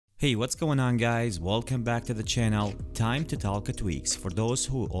Hey, what's going on guys? Welcome back to the channel. Time to talk TWEAKS. For those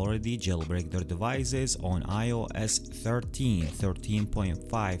who already jailbreak their devices on iOS 13, 13.5,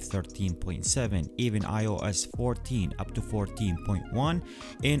 13.7, even iOS 14 up to 14.1,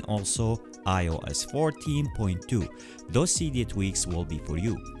 and also iOS 14.2. Those Cydia tweaks will be for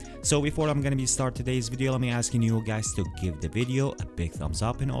you. So before I'm gonna start today's video, let me asking you guys to give the video a big thumbs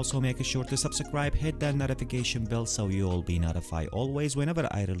up and also make sure to subscribe, hit that notification bell so you'll be notified always whenever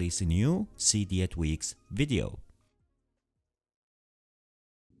I release a new Cydia tweaks video.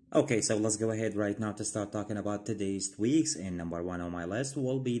 Okay, so let's go ahead right now to start talking about today's tweaks, and number one on my list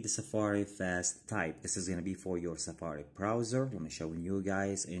will be the SafariFastType. This is going to be for your Safari browser. Let me show you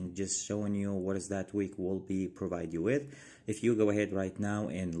guys and just showing you what is that tweak will be provide you with. If you go ahead right now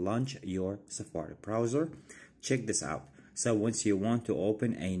and launch your Safari browser, check this out. So once you want to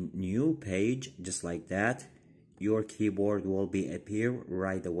open a new page just like that, your keyboard will be appear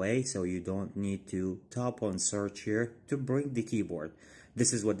right away, so you don't need to tap on search here to bring the keyboard.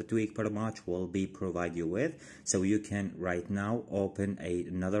 This is what the tweak pretty much will be provide you with, so you can right now open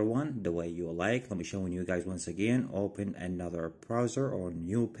another one the way you like. Let me show you guys once again. Open another browser or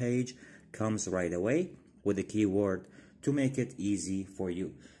new page, comes right away with the keyword to make it easy for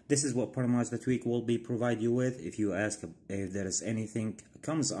you. This is what pretty much the tweak will be provide you with. If you ask if there is anything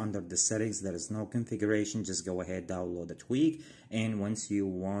comes under the settings, there is no configuration, just go ahead, download the tweak, and once you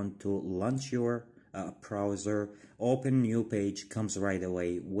want to launch your browser, open new page, comes right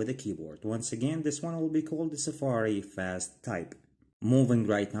away with a keyboard. Once again, this one will be called the SafariFastType. Moving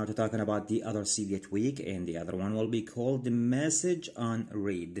right now to talking about the other Cydia tweak, and the other one will be called the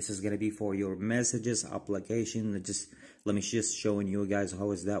MessageOnRead. This is going to be for your messages application. Let me just showing you guys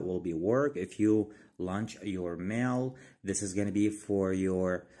how is that will be work. If you launch your mail, this is going to be for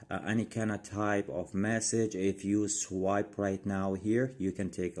your any kind of type of message. If you swipe right now here, you can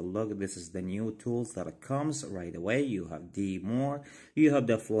take a look. This is the new tools that comes right away. You have the more, you have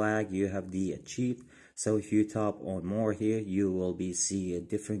the flag, you have the achieve. So if you tap on more here, you will be see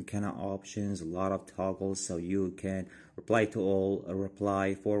different kind of options, a lot of toggles, so you can reply to all,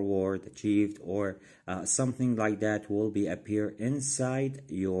 reply, forward, achieved, or something like that will be appear inside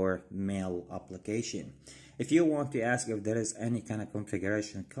your mail application. If you want to ask if there is any kind of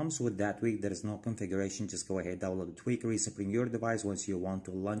configuration comes with that tweak, there is no configuration. Just go ahead, download the tweak, reset your device. Once you want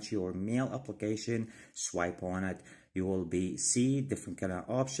to launch your mail application, swipe on it, you will be see different kind of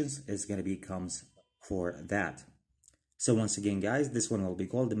options. It's gonna be comes for that. So once again guys, this one will be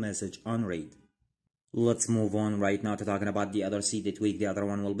called the MessageOnRead. Let's move on right now to talking about the other Cydia tweak. The other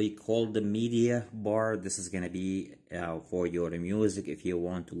one will be called the MediaBar. This is gonna be for your music if you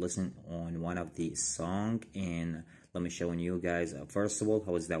want to listen on one of the song. And let me show you guys first of all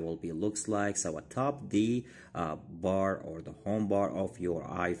how is that will be looks like. So atop the bar or the home bar of your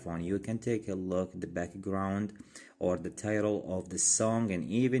iPhone, you can take a look the background or the title of the song, and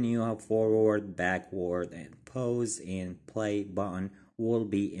even you have forward, backward, and pause and play button will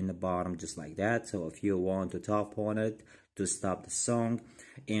be in the bottom just like that. So if you want to tap on it to stop the song,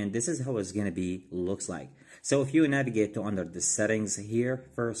 and this is how it's gonna be looks like. So if you navigate to under the settings here,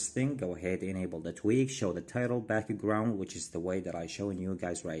 first thing, go ahead, enable the tweak, show the title background, which is the way that I showing you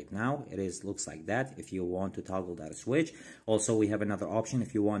guys right now. It is looks like that. If you want to toggle that switch, also we have another option.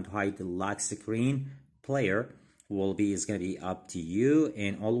 If you want to hide the lock screen player, will be is gonna be up to you,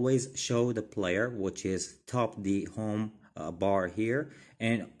 and always show the player, which is top the home bar here,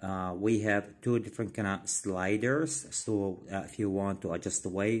 and we have two different kind of sliders. So if you want to adjust the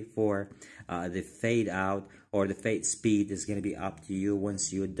way for the fade out or the fade speed is going to be up to you.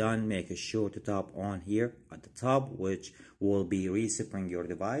 Once you're done, make sure to tap on here at the top, which will be resetting your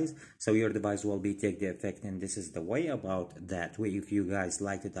device, so your device will be take the effect. And this is the way about that way. If you guys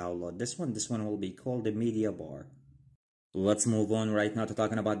like to download this one will be called the MediaBar. Let's move on right now to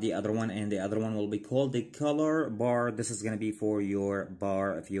talking about the other one, and the other one will be called the ColorBar. This is going to be for your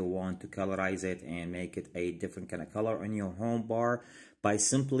bar if you want to colorize it and make it a different kind of color on your home bar by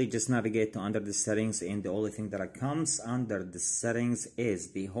simply just navigate to under the settings, and the only thing that comes under the settings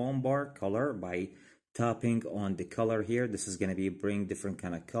is the home bar color. By tapping on the color here, this is going to be bring different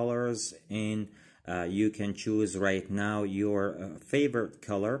kind of colors, and you can choose right now your favorite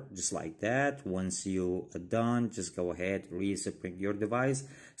color just like that. Once you are done, just go ahead, reset your device,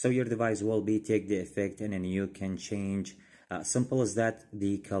 so your device will be take the effect, and then you can change simple as that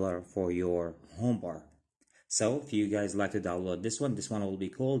the color for your home bar. So if you guys like to download this one will be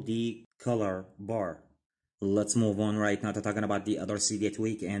called the ColorBar. Let's move on right now to talking about the other Cydia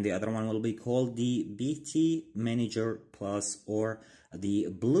tweak, and the other one will be called the BT Manager Plus or the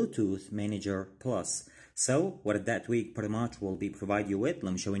Bluetooth Manager Plus. So what that tweak pretty much will be provide you with,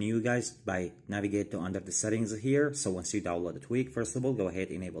 let me show you guys by navigate to under the settings here. So once you download the tweak, first of all, go ahead,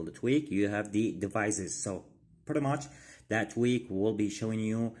 enable the tweak. You have the devices. So pretty much that tweak will be showing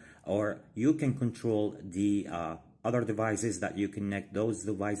you, or you can control the other devices that you connect those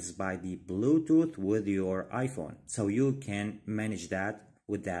devices by the Bluetooth with your iPhone. So you can manage that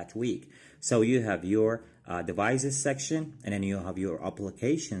with that tweak. So you have your devices section, and then you have your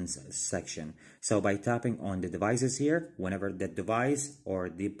applications section. So by tapping on the devices here, whenever the device or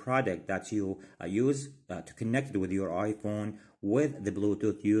the product that you use to connect with your iPhone with the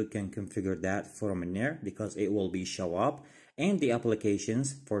Bluetooth, you can configure that from in there because it will be show up. And the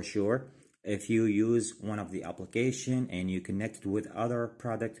applications, for sure, if you use one of the application and you connect with other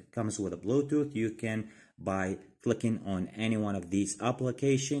product comes with a Bluetooth, you can, by clicking on any one of these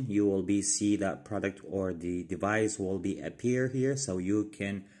application, you will be see that product or the device will be appear here. So you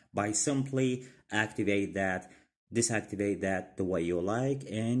can by simply activate that, disactivate that the way you like,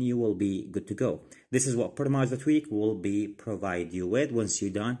 and you will be good to go. This is what pretty much the tweak will be provide you with. Once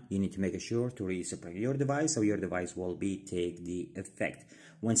you're done, you need to make sure to reseparate your device so your device will be take the effect.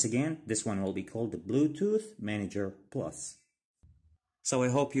 Once again, this one will be called the Bluetooth Manager Plus. So I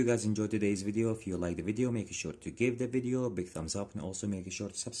hope you guys enjoyed today's video. If you like the video, make sure to give the video a big thumbs up, and also make sure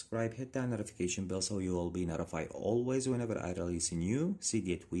to subscribe, hit that notification bell so you will be notified always whenever I release a new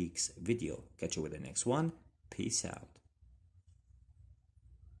Cydia Tweaks video. Catch you with the next one. Peace out.